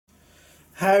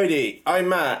Howdy, I'm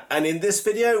Matt, and in this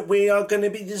video we are going to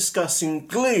be discussing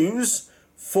glues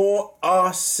for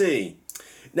RC.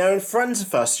 Now in front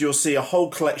of us you'll see a whole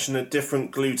collection of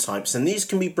different glue types, and these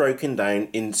can be broken down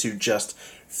into just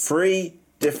 3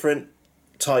 different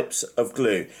types of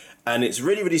glue. And it's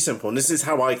really simple, and this is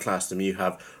how I class them. You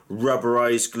have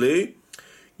rubberized glue,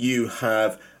 you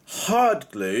have hard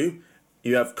glue,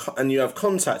 you have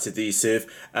contact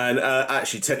adhesive, and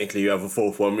actually technically you have a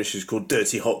 4th one, which is called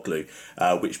dirty hot glue,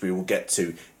 which we will get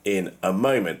to in a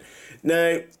moment.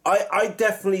 Now I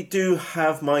definitely do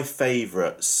have my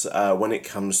favourites when it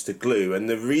comes to glue, and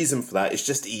the reason for that is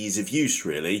just ease of use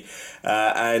really.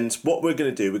 And what we're going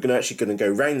to do, we're actually going to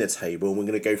go round the table and we're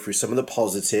going to go through some of the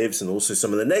positives and also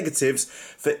some of the negatives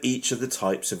for each of the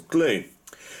types of glue.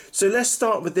 So let's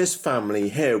start with this family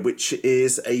here, which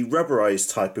is a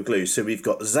rubberized type of glue. So we've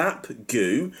got Zap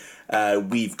Goo,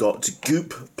 we've got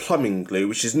Goop plumbing glue,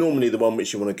 which is normally the one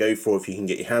which you want to go for if you can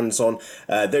get your hands on.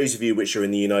 Those of you which are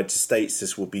in the United States,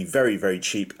 this will be very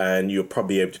cheap, and you'll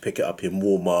probably be able to pick it up in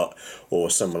Walmart or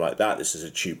somewhere like that. This is a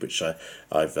tube which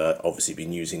I've obviously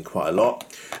been using quite a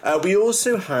lot. We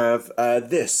also have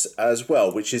this as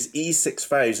well, which is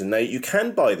E6000. Now you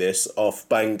can buy this off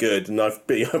Banggood, and I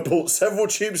bought several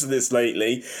tubes of this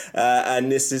lately,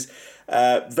 and this is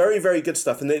very good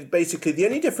stuff. And basically the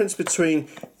only difference between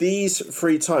these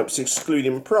 3 types,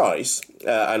 excluding price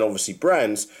and obviously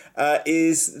brands,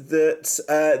 is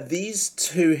that these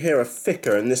 2 here are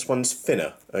thicker and this one's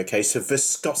thinner. Okay, so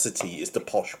viscosity is the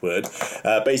posh word.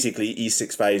 Basically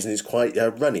E6000 is quite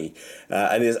runny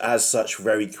and is as such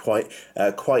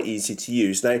quite easy to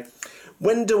use. Now,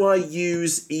 when do I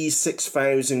use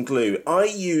E6000 glue? I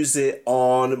use it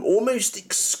on almost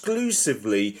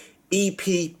exclusively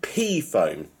EPP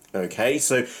foam. Okay,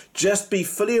 so just be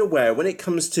fully aware when it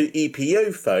comes to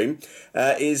EPO foam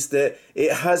is that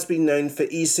it has been known for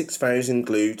E6000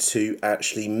 glue to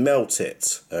actually melt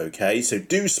it. Okay, so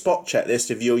do spot check this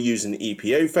if you're using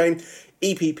EPO foam.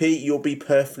 EPP, you'll be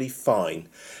perfectly fine.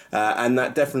 And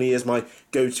that definitely is my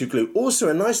go-to glue. Also,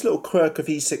 a nice little quirk of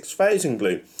E6000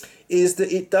 glue is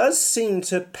that it does seem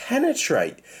to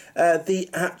penetrate the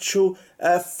actual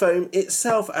foam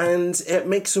itself, and it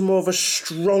makes a more of a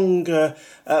stronger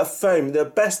foam. The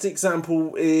best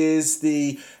example is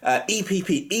the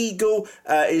EPP Eagle.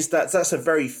 That's a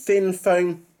very thin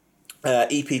foam.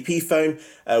 EPP foam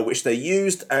which they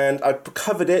used, and I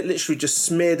covered it, literally just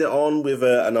smeared it on with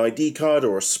an ID card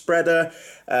or a spreader,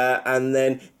 and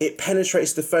then it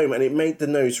penetrates the foam and it made the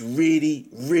nose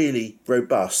really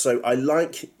robust. So I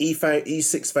like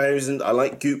E6000, I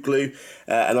like Goop glue,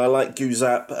 and I like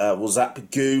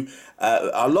Zap Goo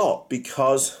a lot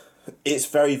because it's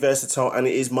very versatile and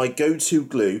it is my go-to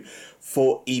glue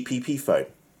for EPP foam.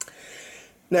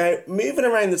 Now, moving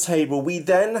around the table, we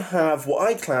then have what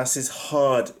I class as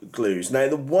hard glues. Now,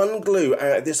 the one glue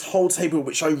out of this whole table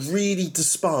which I really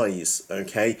despise,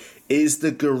 okay, is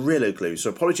the Gorilla Glue. So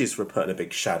apologies for putting a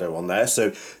big shadow on there.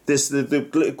 So the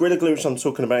Gorilla Glue which I'm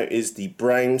talking about is the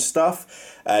brown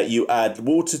stuff. You add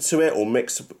water to it, or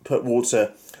put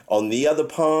water on the other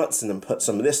parts and then put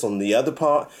some of this on the other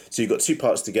part. So you've got 2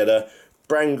 parts together.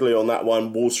 Brown glue on that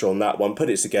one, water on that one, put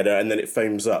it together, and then it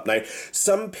foams up. Now,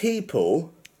 some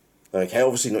people, okay,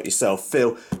 obviously not yourself,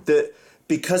 feel that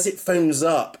because it foams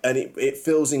up and it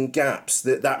fills in gaps,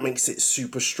 that makes it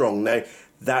super strong. Now,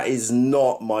 that is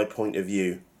not my point of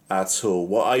view at all.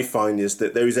 What I find is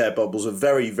that those air bubbles are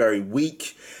very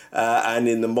weak, and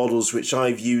in the models which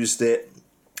I've used it,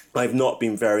 I've not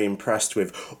been very impressed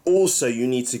with. Also, you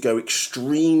need to go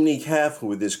extremely careful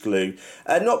with this glue,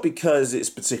 not because it's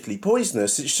particularly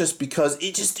poisonous, it's just because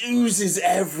it just oozes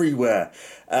everywhere,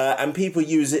 and people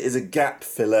use it as a gap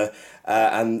filler,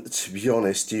 and to be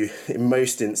honest, in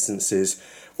most instances,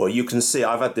 well, you can see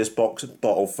I've had this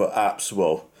bottle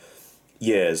for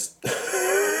years.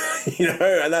 You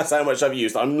know, and that's how much I've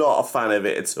used. I'm not a fan of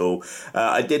it at all.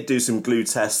 I did do some glue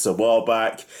tests a while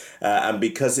back, and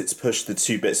because it's pushed the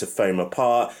 2 bits of foam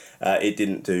apart, it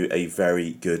didn't do a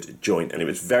very good joint, and it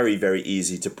was very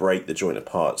easy to break the joint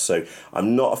apart. So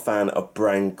I'm not a fan of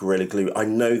brown Gorilla Glue. I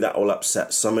know that will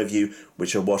upset some of you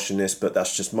which are watching this, but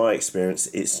that's just my experience.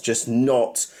 It's just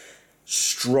not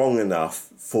strong enough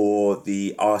for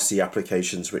the RC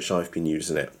applications which I've been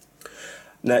using it.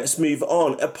 Now let's move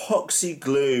on. Epoxy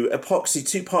glue. Epoxy,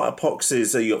 2-part epoxies.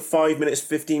 So you got 5 minutes,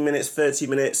 15 minutes, 30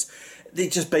 minutes. They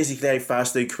just basically how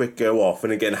fast they quick go off.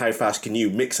 And again, how fast can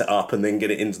you mix it up and then get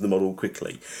it into the model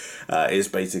quickly is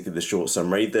basically the short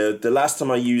summary. The last time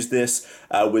I used this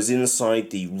was inside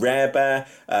the Rare Bear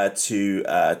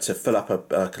to fill up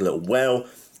a little well.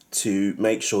 to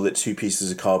make sure that two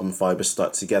pieces of carbon fibre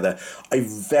stuck together. I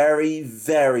very,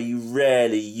 very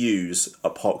rarely use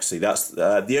epoxy. That's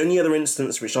the only other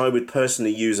instance which I would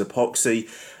personally use epoxy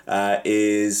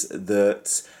is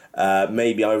that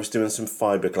maybe I was doing some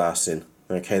fiberglassing.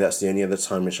 Okay, that's the only other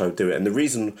time which I would do it. And the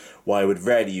reason why I would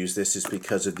rarely use this is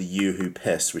because of the UHU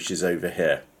Por, which is over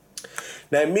here.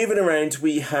 Now, moving around,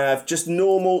 we have just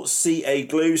normal CA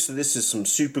glue. So this is some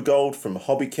Super Gold from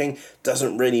Hobby.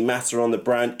 Doesn't really matter on the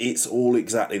brand. It's all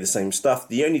exactly the same stuff.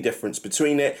 The only difference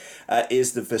between it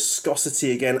is the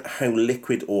viscosity, again, how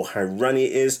liquid or how runny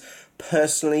it is.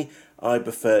 Personally, I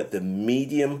prefer the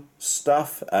medium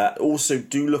stuff. Also,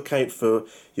 do look out for,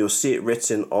 you'll see it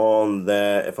written on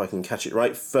there, if I can catch it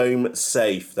right, foam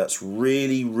safe. That's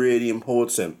really, really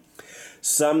important.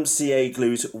 Some CA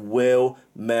glues will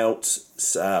melt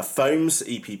foams,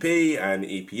 EPP and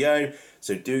EPO,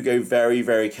 so do go very,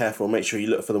 very careful. Make sure you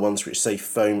look for the ones which say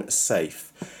foam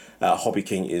safe. Hobby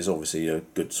King is obviously a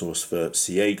good source for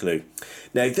CA glue.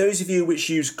 Now, those of you which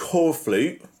use core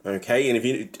flute, okay, and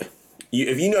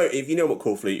if you know what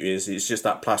core flute is, it's just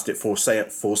that plastic for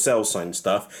sale sign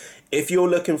stuff. If you're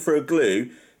looking for a glue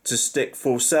to stick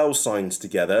for sale signs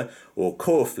together or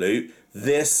core flute,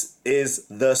 this is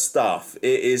the stuff.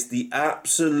 It is the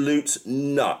absolute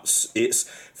nuts. It's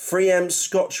 3M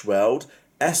Scotch Weld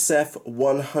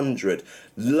SF100.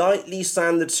 Lightly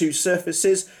sand the two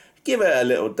surfaces, give it a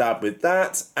little dab with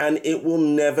that, and it will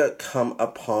never come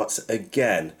apart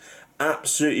again.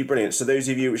 Absolutely brilliant. So those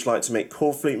of you which like to make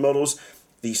core flute models,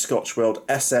 the Scotch Weld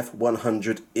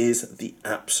SF100 is the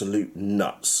absolute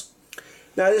nuts.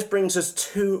 Now this brings us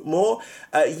two more.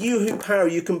 UHU Por,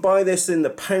 you can buy this in the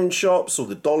pound shops or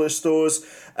the dollar stores.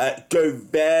 Go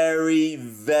very,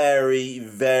 very,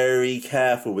 very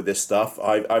careful with this stuff.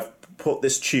 I've put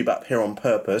this tube up here on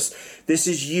purpose. This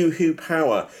is UHU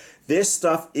Por. This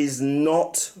stuff is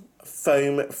not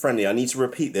foam friendly. I need to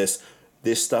repeat this.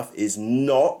 This stuff is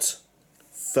not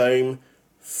foam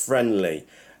friendly.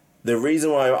 The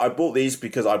reason why I bought these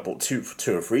because I bought two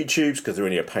or three tubes because they're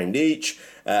only £1 each,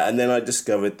 and then I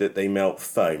discovered that they melt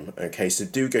foam. Okay, so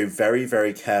do go very,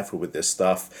 very careful with this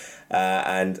stuff,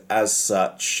 and as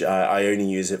such, I only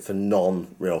use it for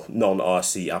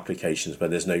non-RC applications where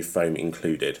there's no foam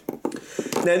included.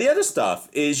 Now the other stuff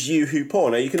is UHU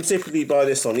Por. Now you can typically buy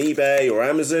this on eBay or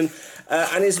Amazon,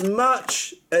 and as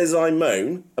much as I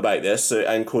moan about this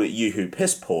and call it UHU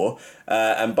Por,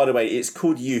 and by the way, it's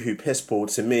called UHU Por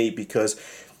to me because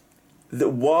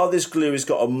while this glue has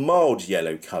got a mild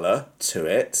yellow colour to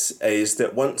it, is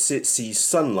that once it sees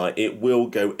sunlight, it will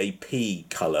go a pea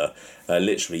colour,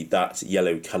 literally that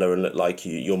yellow colour, and look like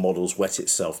your model's wet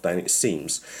itself down its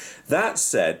seams. That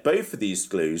said, both of these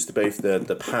glues, both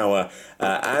the Power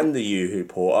and the UHU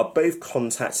Por, are both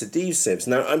contact adhesives.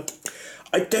 Now,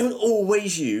 I don't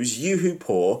always use UHU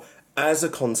Por as a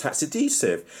contact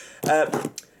adhesive.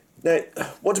 Now,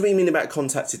 what do we mean about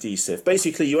contact adhesive?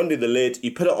 Basically, you undo the lid,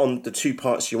 you put it on the two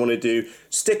parts you want to do,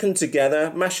 stick them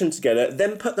together, mash them together,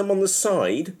 then put them on the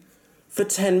side for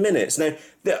 10 minutes. Now,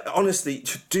 honestly,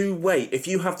 do wait. If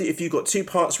you've got two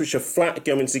parts which are flat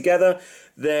going together,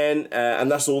 then and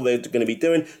that's all they're going to be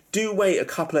doing, do wait a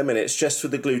couple of minutes just for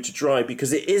the glue to dry,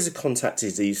 because it is a contact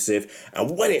adhesive,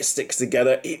 and when it sticks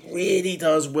together, it really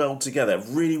does weld together.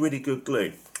 Really, really good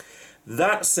glue.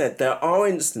 That said, there are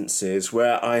instances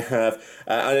where I have,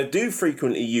 and I do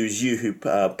frequently use UHU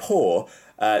Por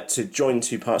to join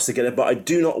two parts together, but I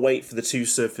do not wait for the two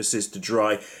surfaces to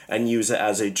dry and use it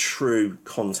as a true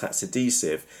contact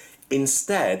adhesive.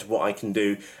 Instead, what I can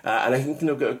do, and I think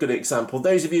I've got a good example,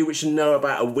 those of you which know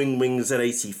about a Wing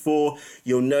Z84,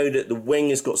 you'll know that the wing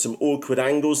has got some awkward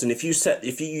angles, and if you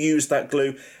use that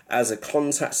glue as a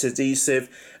contact adhesive,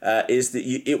 is that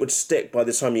it would stick by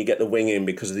the time you get the wing in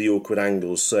because of the awkward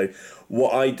angles. So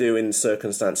what I do in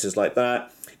circumstances like that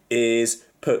is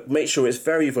make sure it's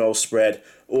very well spread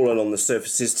all along the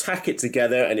surfaces, tack it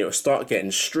together, and it will start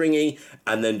getting stringy,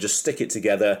 and then just stick it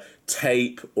together,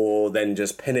 tape, or then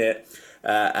just pin it,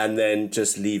 and then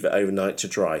just leave it overnight to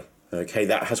dry. Okay,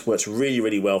 that has worked really,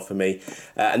 really well for me.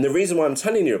 And the reason why I'm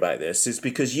telling you about this is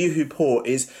because UHU Por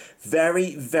is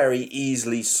very, very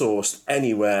easily sourced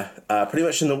anywhere, pretty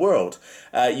much in the world.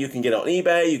 You can get it on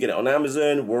eBay, you get it on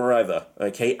Amazon, wherever.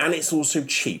 Okay, and it's also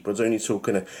cheap. I was only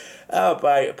talking about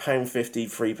 £1.50,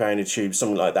 £3 a tube,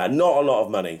 something like that. Not a lot of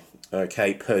money,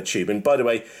 okay, per tube. And by the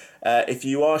way, if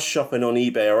you are shopping on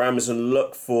eBay or Amazon,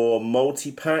 look for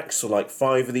multi-packs, or like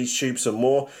 5 of these tubes or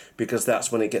more, because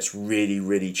that's when it gets really,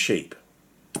 really cheap.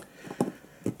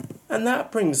 And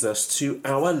that brings us to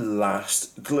our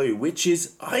last glue, which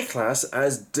is I class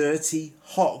as dirty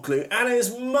hot glue. And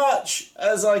as much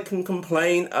as I can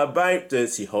complain about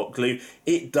dirty hot glue,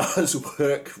 it does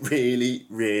work really,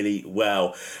 really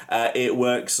well. It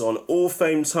works on all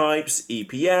foam types,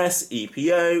 EPS,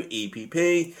 EPO,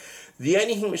 EPP. The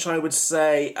only thing which I would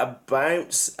say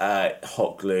about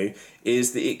hot glue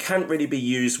is that it can't really be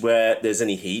used where there's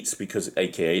any heat, because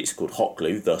aka it's called hot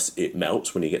glue, thus it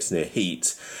melts when it gets near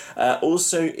heat.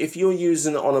 Also, if you're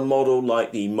using it on a model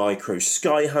like the Micro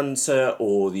Sky Hunter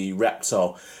or the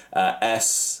Reptile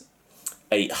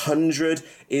S800,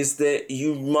 is that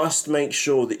you must make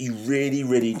sure that you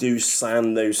really do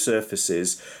sand those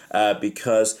surfaces,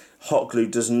 because hot glue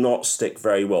does not stick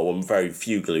very well, and very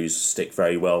few glues stick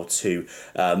very well to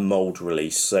mold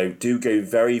release. So do go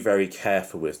very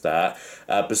careful with that.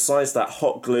 Besides that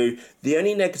hot glue, the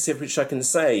only negative which I can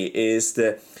say is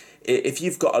that if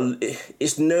you've got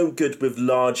it's no good with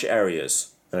large areas.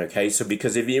 Okay, so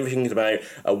because if you're thinking about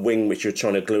a wing which you're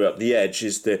trying to glue up the edge,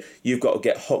 is that you've got to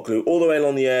get hot glue all the way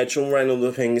along the edge, all around all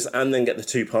the things, and then get the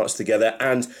two parts together,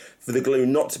 and for the glue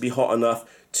not to be hot enough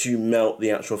to melt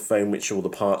the actual foam, which are all the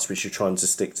parts which you're trying to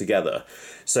stick together.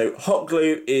 So hot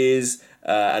glue is,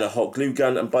 and a hot glue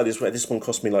gun, and by this way, this one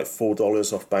cost me like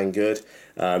 $4 off Banggood,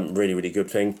 really good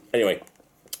thing. Anyway,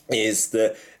 is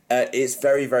that it's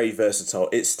very versatile.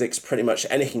 It sticks pretty much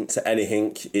anything to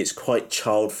anything. It's quite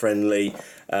child friendly,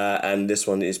 and this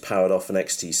one is powered off an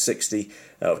XT60,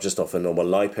 just off a normal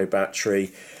LiPo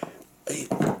battery.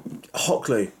 Hot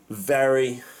glue,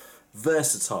 very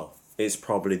versatile. It's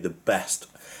probably the best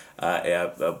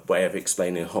way of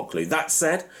explaining hot glue. That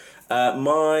said,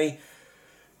 my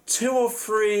 2 or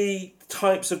 3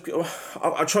 types of,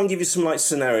 I'll try and give you some like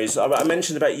scenarios. I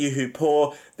mentioned about UHU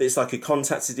Por. It's like a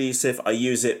contact adhesive. I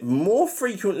use it more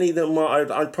frequently than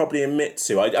what I'd probably admit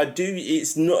to. I do.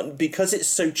 It's not because it's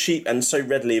so cheap and so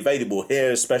readily available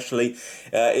here, especially,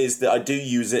 is that I do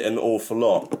use it an awful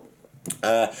lot.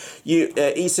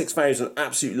 E6000,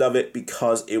 absolutely love it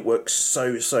because it works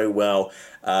so well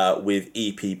with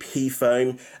EPP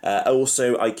foam.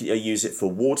 Also, I use it for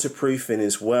waterproofing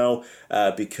as well,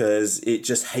 because it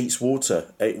just hates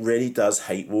water. It really does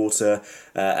hate water,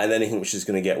 and anything which is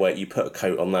going to get wet, you put a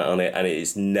coat on it, and it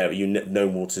is never, no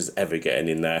water's ever getting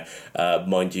in there.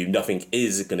 Mind you, nothing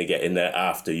is going to get in there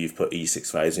after you've put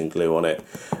E6000 glue on it.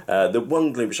 The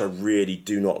one glue which I really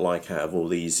do not like out of all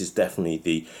these is definitely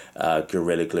the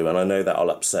Gorilla Glue, and I know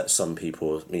that'll upset some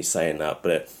people, me saying that,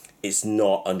 but it's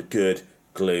not a good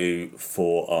glue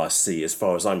for RC as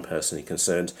far as I'm personally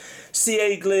concerned.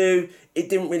 CA glue, it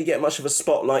didn't really get much of a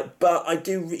spotlight, but I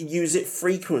do use it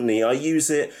frequently. I use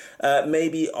it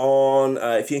maybe on,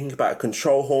 if you think about a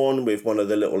control horn with one of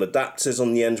the little adapters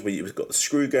on the end where you've got the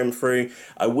screw going through,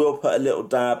 I will put a little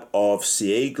dab of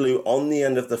CA glue on the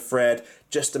end of the thread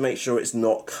just to make sure it's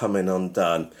not coming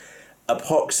undone.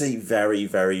 Epoxy, very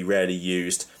rarely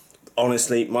used.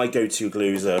 Honestly, my go-to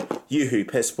glues are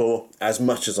UHU Por, as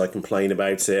much as I complain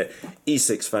about it,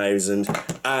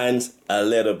 E6000, and a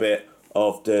little bit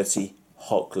of dirty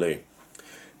hot glue.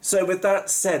 So with that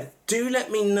said, do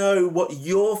let me know what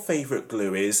your favourite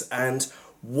glue is and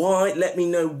why. Let me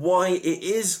know why it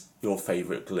is your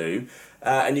favourite glue.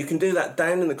 And you can do that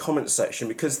down in the comments section,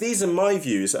 because these are my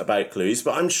views about glues,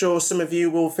 but I'm sure some of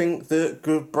you will think that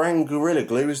brand Gorilla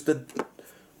Glue is the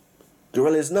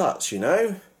gorilla's nuts, you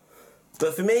know?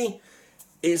 But for me,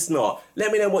 it's not.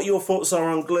 Let me know what your thoughts are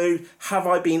on glue. Have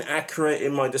I been accurate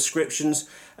in my descriptions?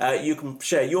 You can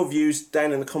share your views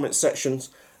down in the comment sections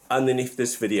underneath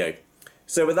this video.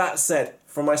 So with that said,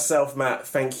 from myself, Matt,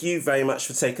 thank you very much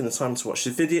for taking the time to watch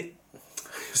the video.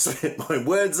 Spit my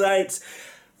words out.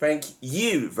 Thank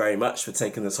you very much for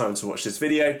taking the time to watch this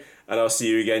video, and I'll see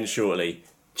you again shortly.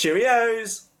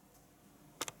 Cheerios!